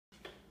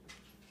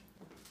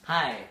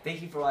Hi,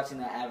 thank you for watching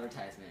that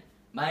advertisement.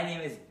 My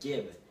name is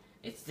Gabe,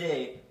 and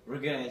today we're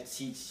going to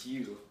teach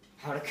you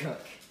how to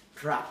cook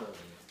properly.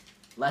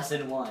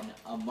 Lesson 1,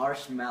 a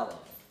marshmallow.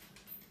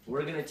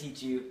 We're going to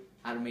teach you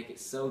how to make it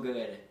so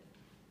good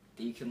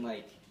that you can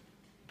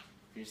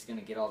you're just going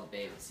to get all the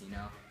babes, you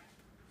know?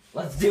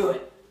 Let's do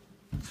it!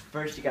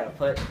 First you got to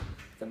put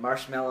the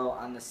marshmallow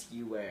on the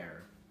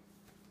skewer.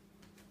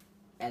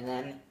 And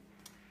then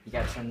you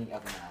got to turn the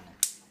oven on.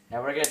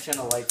 Now we're going to turn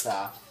the lights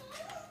off.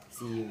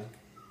 See you.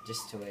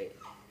 Just to wait.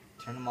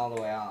 Turn them all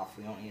the way off.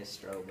 We don't need a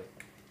strobe.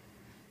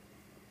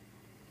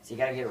 So you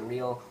gotta get it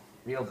real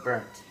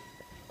burnt.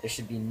 There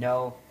should be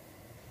no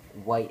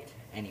white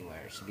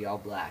anywhere. It should be all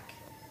black.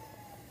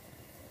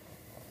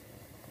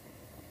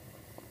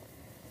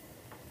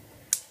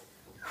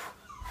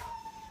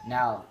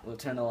 Now we'll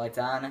turn the lights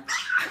on.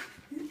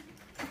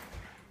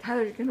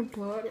 Tyler, you're gonna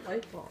blow out a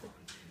light bulb.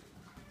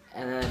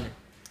 And then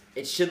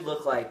it should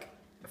look like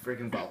a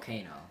freaking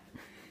volcano.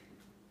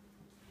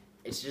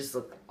 It should just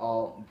look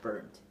all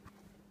burnt.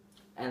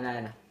 And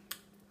then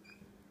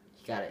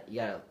you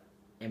gotta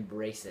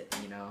embrace it,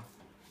 you know?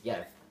 You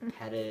gotta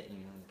pet it, you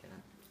know,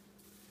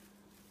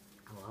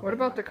 What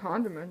about the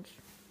condiments?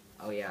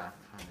 Oh yeah,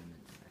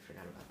 condiments. I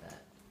forgot about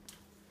that.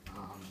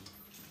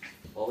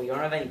 Well, we don't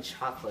have any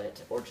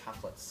chocolate or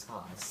chocolate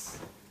sauce.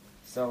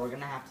 So we're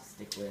gonna have to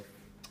stick with...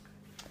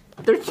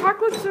 There's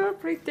chocolate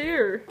syrup right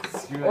there.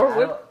 Screw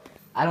or it.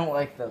 I don't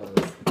like those.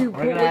 Dude,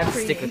 we're gonna have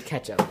to stick with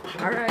ketchup.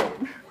 Alright.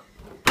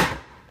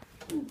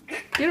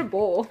 Get a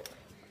bowl.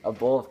 A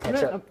bowl of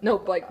ketchup? No,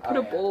 put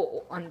a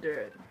bowl under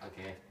it.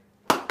 Okay.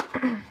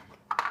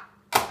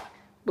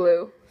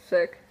 Blue.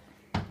 Sick.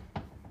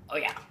 Oh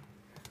yeah.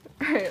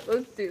 Alright,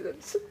 let's do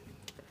this.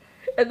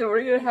 And then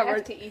we're gonna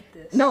have to eat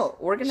this. No,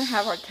 we're gonna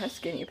have our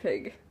test guinea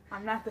pig.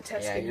 I'm not the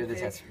test guinea pig. Yeah, you're the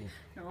test guinea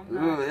pig. No, I'm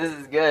not. Ooh, this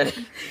is good.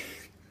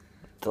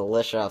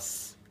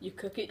 Delicious. You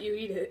cook it, you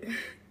eat it.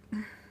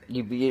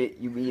 You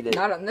beat it.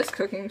 Not on this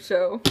cooking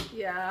show.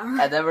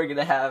 Yeah. And then we're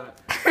gonna have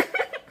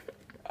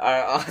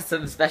our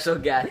awesome special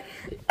guest.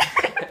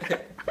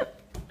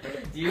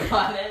 Do you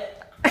want it?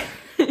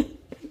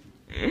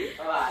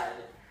 Come on.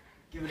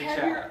 Give it a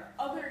try. Your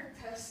other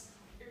test.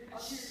 Your other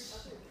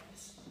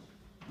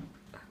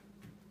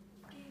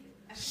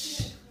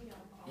test.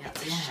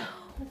 Yeah.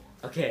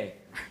 Okay.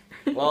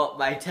 Well,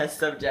 my test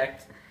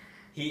subject,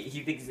 he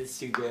thinks it's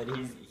too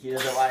good. He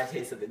doesn't want to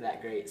taste something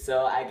that great.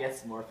 So I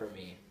guess more for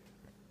me.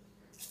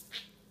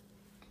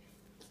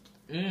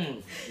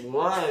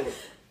 One.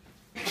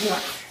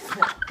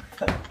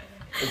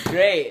 It's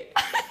great.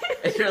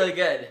 It's really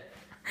good.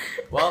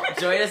 Well,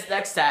 join us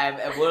next time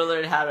and we'll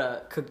learn how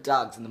to cook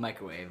dogs in the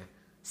microwave.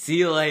 See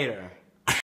you later.